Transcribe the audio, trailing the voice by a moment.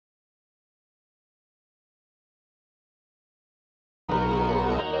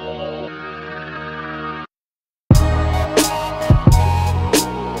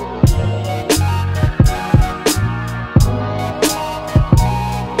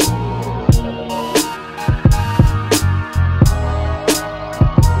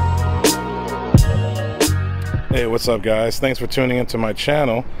what's up guys? Thanks for tuning into my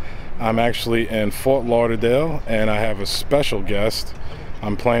channel. I'm actually in Fort Lauderdale and I have a special guest.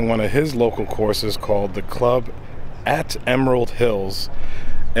 I'm playing one of his local courses called the Club at Emerald Hills,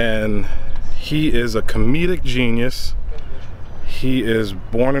 and he is a comedic genius. He is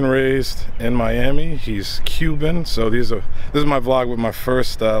born and raised in Miami. He's Cuban, so this is my vlog with my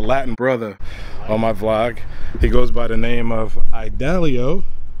first Latin brother on my vlog. He goes by the name of Idaleeeo.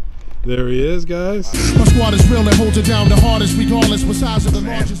 There he is, guys. My squad is real and holds it down the hardest, regardless what size of the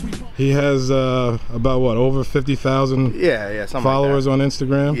largest. He has about what, over 50,000 followers like on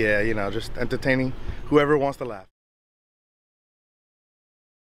Instagram. Yeah, you know, just entertaining whoever wants to laugh.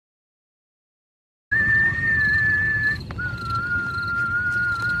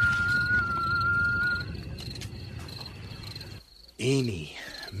 Eeny,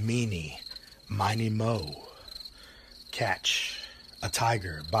 meeny, miny, mo. Catch a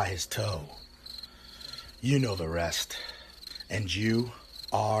tiger by his toe. You know the rest, and you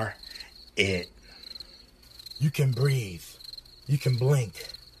are it. You can breathe, you can blink,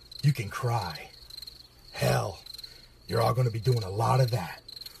 you can cry. Hell, you're all gonna be doing a lot of that.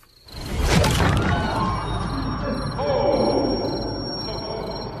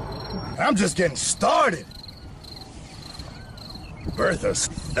 I'm just getting started. Bertha's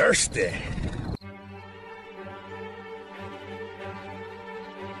thirsty.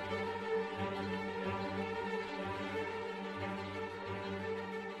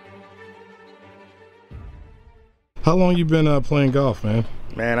 How long you been playing golf, man?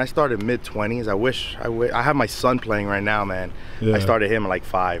 Man, I started mid-20s. I have my son playing right now, man. Yeah. I started him at like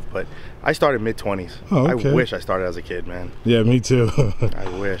 5, but I started mid-20s. Oh, okay. I wish I started as a kid, man. Yeah, me too. I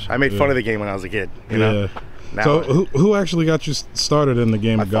wish. I made fun of the game when I was a kid, you know? Now, so who actually got you started in the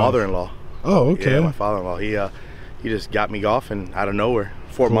game of golf? My father-in-law. Oh, okay. Yeah, my father-in-law. He just got me golfing out of nowhere.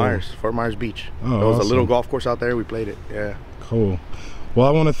 Fort Myers Beach. Oh, there was awesome. a little golf course out there. We played it. Yeah. Cool. Well,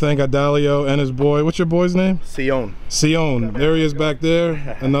 I want to thank Idaleeeo and his boy. What's your boy's name? Sion. Sion. There he is back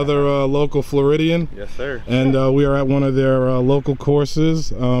there. Another local Floridian. Yes, sir. And we are at one of their local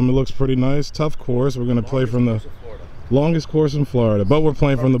courses. It looks pretty nice. Tough course. We're going to play from the longest course in Florida, but we're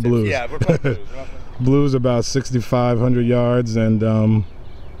playing from the blues. Yeah, we're playing blues. Blues about 6,500 yards, and I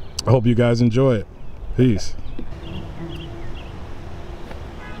hope you guys enjoy it. Peace.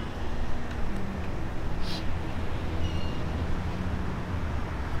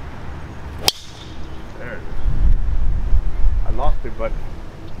 There it is. I lost it, but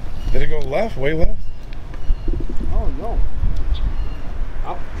Did it go left? Way left? oh no.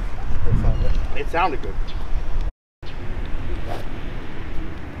 Oh, it sounded good.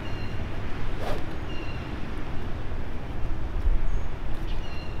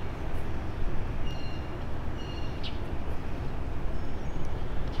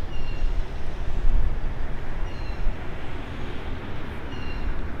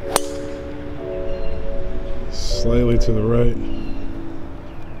 Slightly to the right.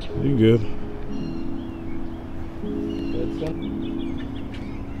 You good?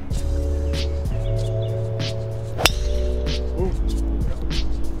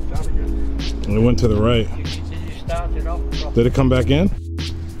 It went to the right. Did it come back in?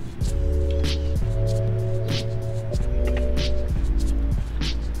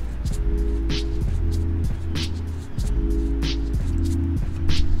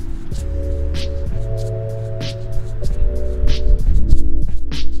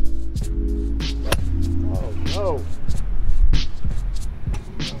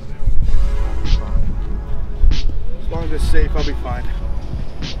 As long as it's safe, I'll be fine.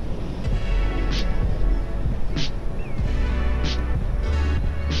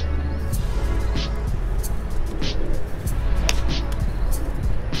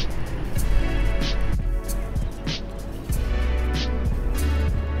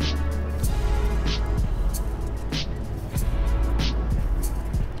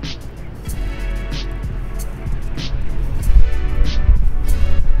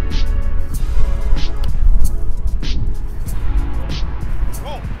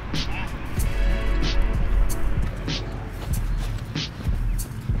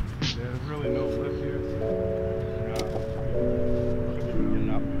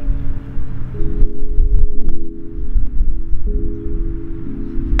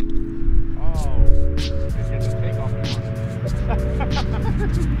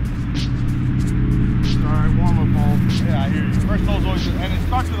 And it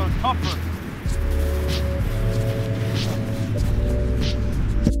starts with those tougher.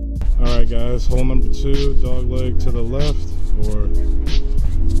 Alright guys, hole number 2, dog leg to the left, or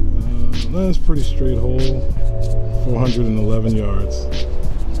that's pretty straight hole, 411 yards.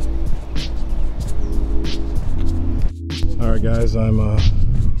 All right, guys, I'm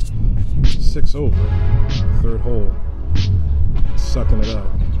 6 over, third hole, sucking it up.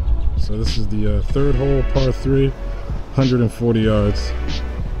 So this is the third hole, par 3, 140 yards.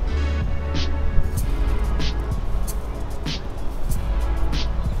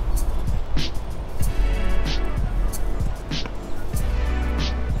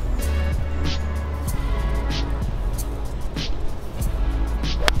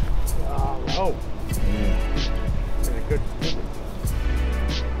 Oh. Good.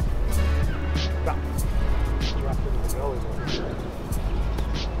 Stop. Dropped into the gully.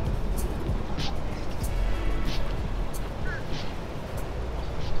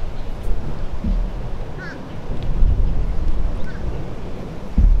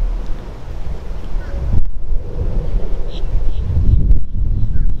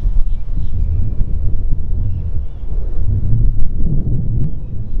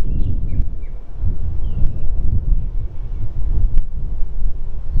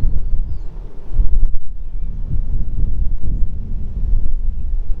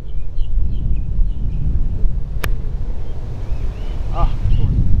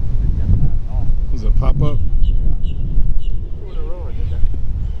 Was it pop up?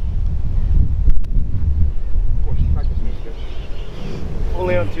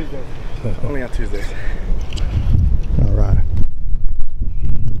 Only on Tuesdays. Only on Tuesdays. All right.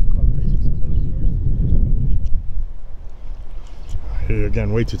 Here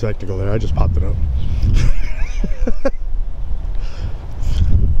again, way too technical there. I just popped it up.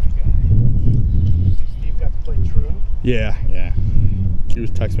 Steve got to play true. Yeah. He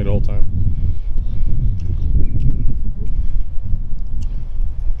was texting me the whole time.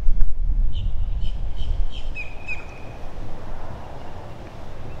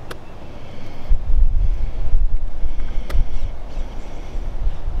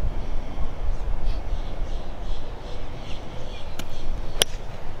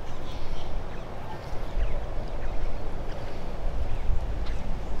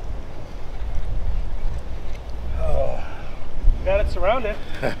 Got it surrounded.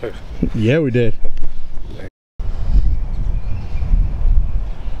 Yeah, we did.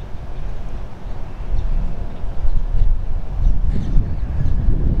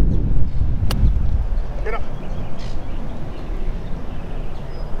 Get up.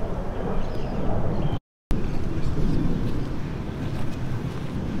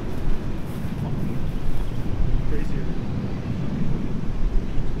 Crazier.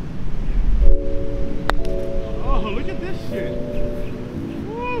 Oh, look at this shit.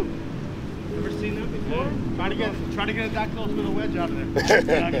 Woo! Never seen that before? Try to get it that close with a wedge out of there.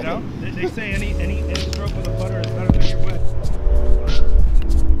 Knock it out. They say any stroke with a putter is better than your wedge.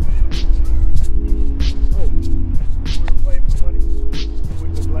 Oh, we were playing for money. You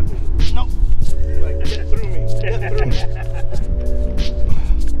wouldn't have let me. Nope. Like, get through me. Get through me.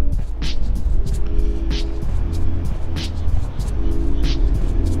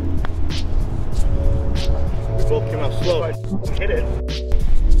 We both came out slow. Hit it.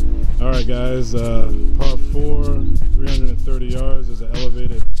 All right, guys, par 4, 330 yards. There's an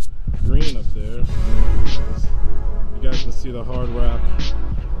elevated green up there. You guys can see the Hard Rock,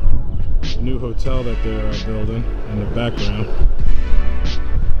 the new hotel that they're building in the background.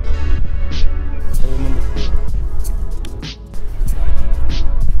 Hole number 4.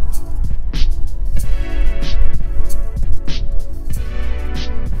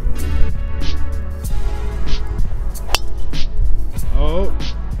 Oh,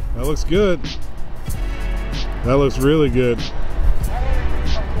 that looks good. That looks really good.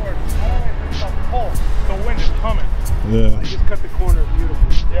 The wind is coming. Yeah. I just cut the corner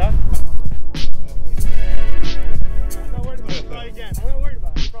beautifully. Yeah? I'm not worried about it. Try again. I'm not worried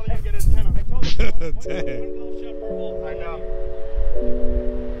about it. You're probably going to get an antenna. I told you. Dang. One little shot per hole. I know.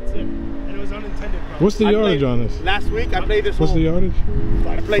 That's it. And it was unintended. Probably. What's the yardage on this? Last week I played this What's hole. the yardage?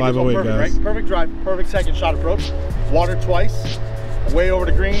 I played this hole 508, perfect, guys. right? Perfect drive, perfect second shot approach. Water twice. Way over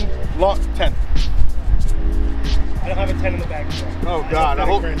the green. Long 10. I don't have a 10 in the bag. Oh God, I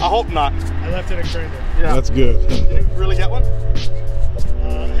hope not. I left it at Crandon. Yeah. That's good. Did you really get one? I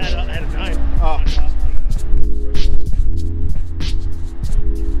had a 9. Oh.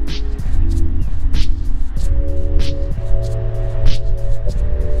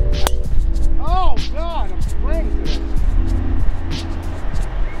 Oh God, I'm spraying today.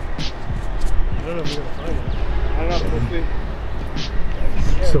 I don't know if we're gonna find it. I don't know. We'll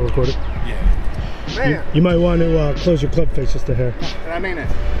see. Still recording? Yeah. Man, You might want to close your club face just a hair. and I mean it.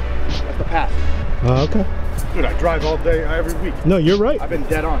 That's the path. Okay. Dude, I drive all day, every week. No, you're right. I've been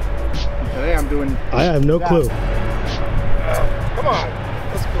dead on. Today I'm doing. I have no clue. Come on,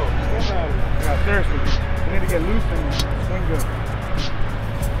 let's go. Yeah, seriously. I need to get loose and swing good.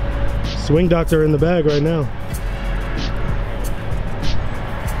 Swing doctor in the bag right now.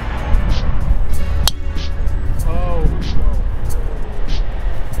 Oh,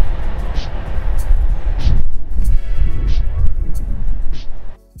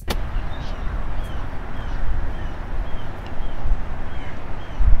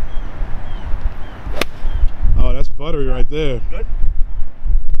 Oh, that's buttery right there. good.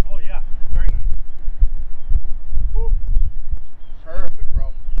 Oh yeah, very nice. Woo. Perfect,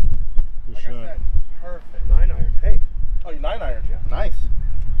 bro. Good Like shot. I said, perfect. 9-iron. Hey. Oh, you 9-iron, yeah. Nice.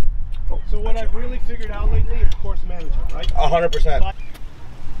 So what I've really figured out lately is course management, right? 100%.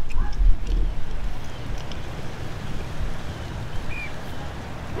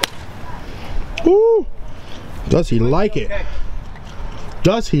 Woo! Does he like it? Okay.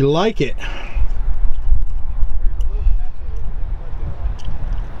 Does he like it?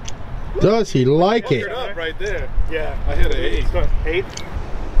 Does he like it? Up right there. Yeah. I hit an 8. Good. 8.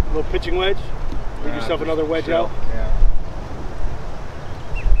 A little pitching wedge. Leave yourself another wedge out. Yeah.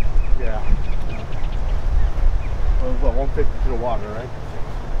 Yeah. Well, 150 to the water, right?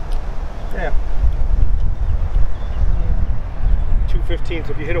 Yeah. 215.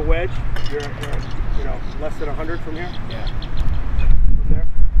 So if you hit a wedge, you're you know, less than 100 from here. Yeah. From there.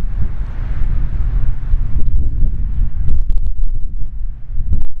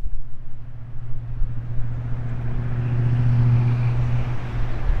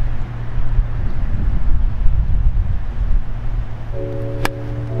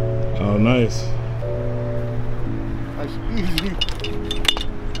 Oh, nice. That's easy.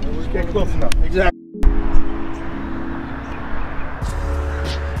 Just get close enough. Exactly.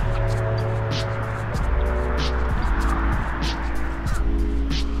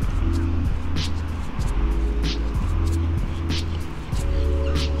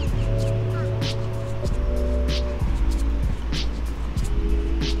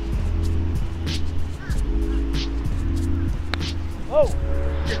 Oh!